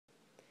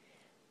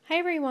Hi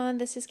everyone,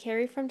 this is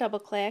Carrie from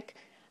DoubleClick.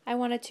 I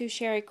wanted to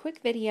share a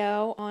quick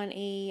video on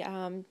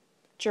a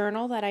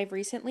journal that I've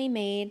recently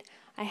made.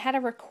 I had a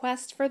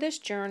request for this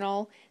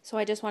journal, so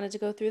I just wanted to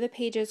go through the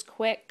pages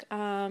quick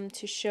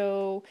to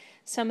show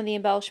some of the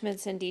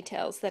embellishments and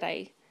details that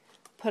I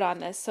put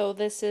on this. So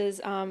this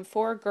is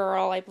for a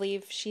girl. I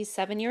believe she's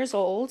 7 years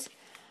old.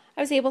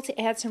 I was able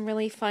to add some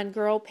really fun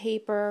girl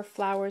paper,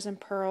 flowers and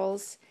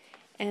pearls,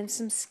 and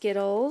some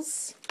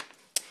Skittles.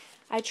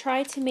 I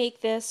tried to make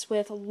this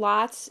with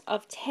lots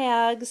of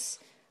tags,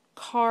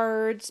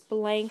 cards,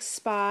 blank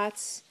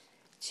spots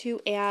to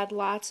add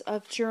lots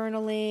of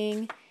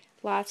journaling,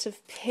 lots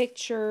of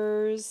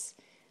pictures,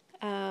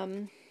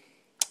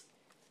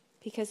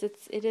 because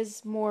it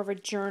is more of a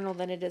journal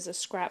than it is a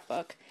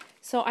scrapbook.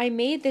 So I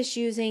made this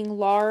using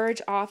large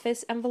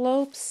office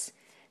envelopes.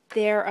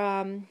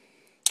 They're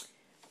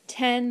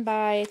 10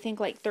 by I think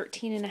like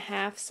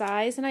 13.5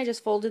 size, and I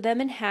just folded them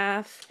in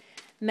half,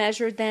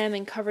 measured them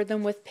and covered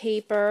them with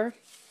paper,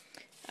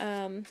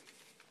 and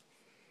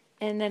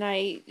then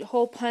I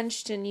hole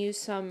punched and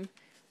used some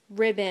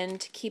ribbon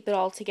to keep it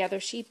all together.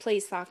 She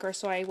plays soccer,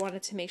 so I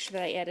wanted to make sure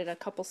that I added a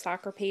couple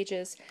soccer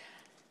pages.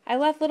 I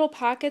left little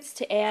pockets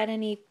to add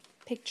any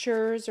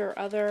pictures or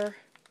other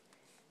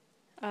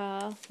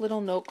little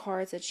note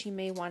cards that she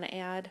may want to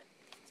add.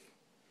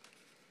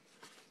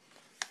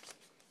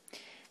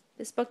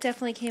 This book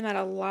definitely came out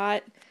a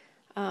lot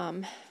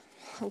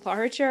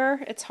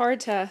larger. It's hard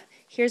to,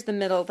 here's the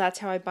middle, that's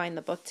how I bind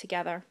the book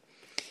together.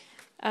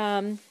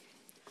 You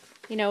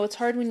know, it's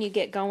hard when you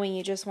get going,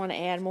 you just want to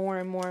add more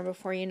and more,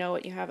 before you know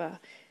it you have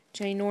a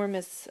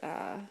ginormous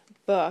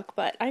book,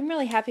 but I'm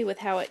really happy with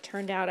how it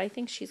turned out. I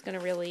think she's going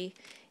to really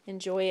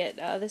enjoy it.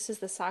 This is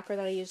the soccer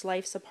that I used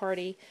Life's a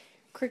Party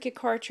Cricut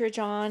cartridge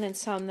on, and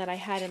some that I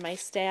had in my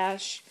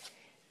stash,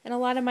 and a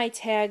lot of my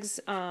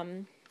tags,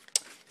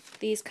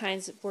 these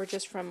kinds were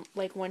just from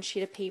like one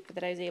sheet of paper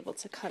that I was able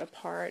to cut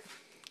apart.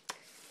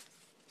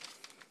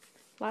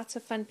 Lots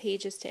of fun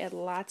pages to add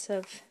lots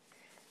of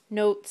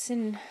notes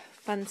and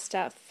fun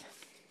stuff.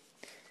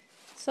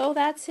 So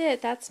that's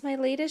it. That's my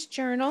latest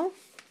journal.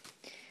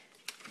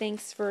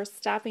 Thanks for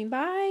stopping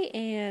by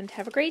and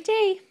have a great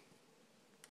day.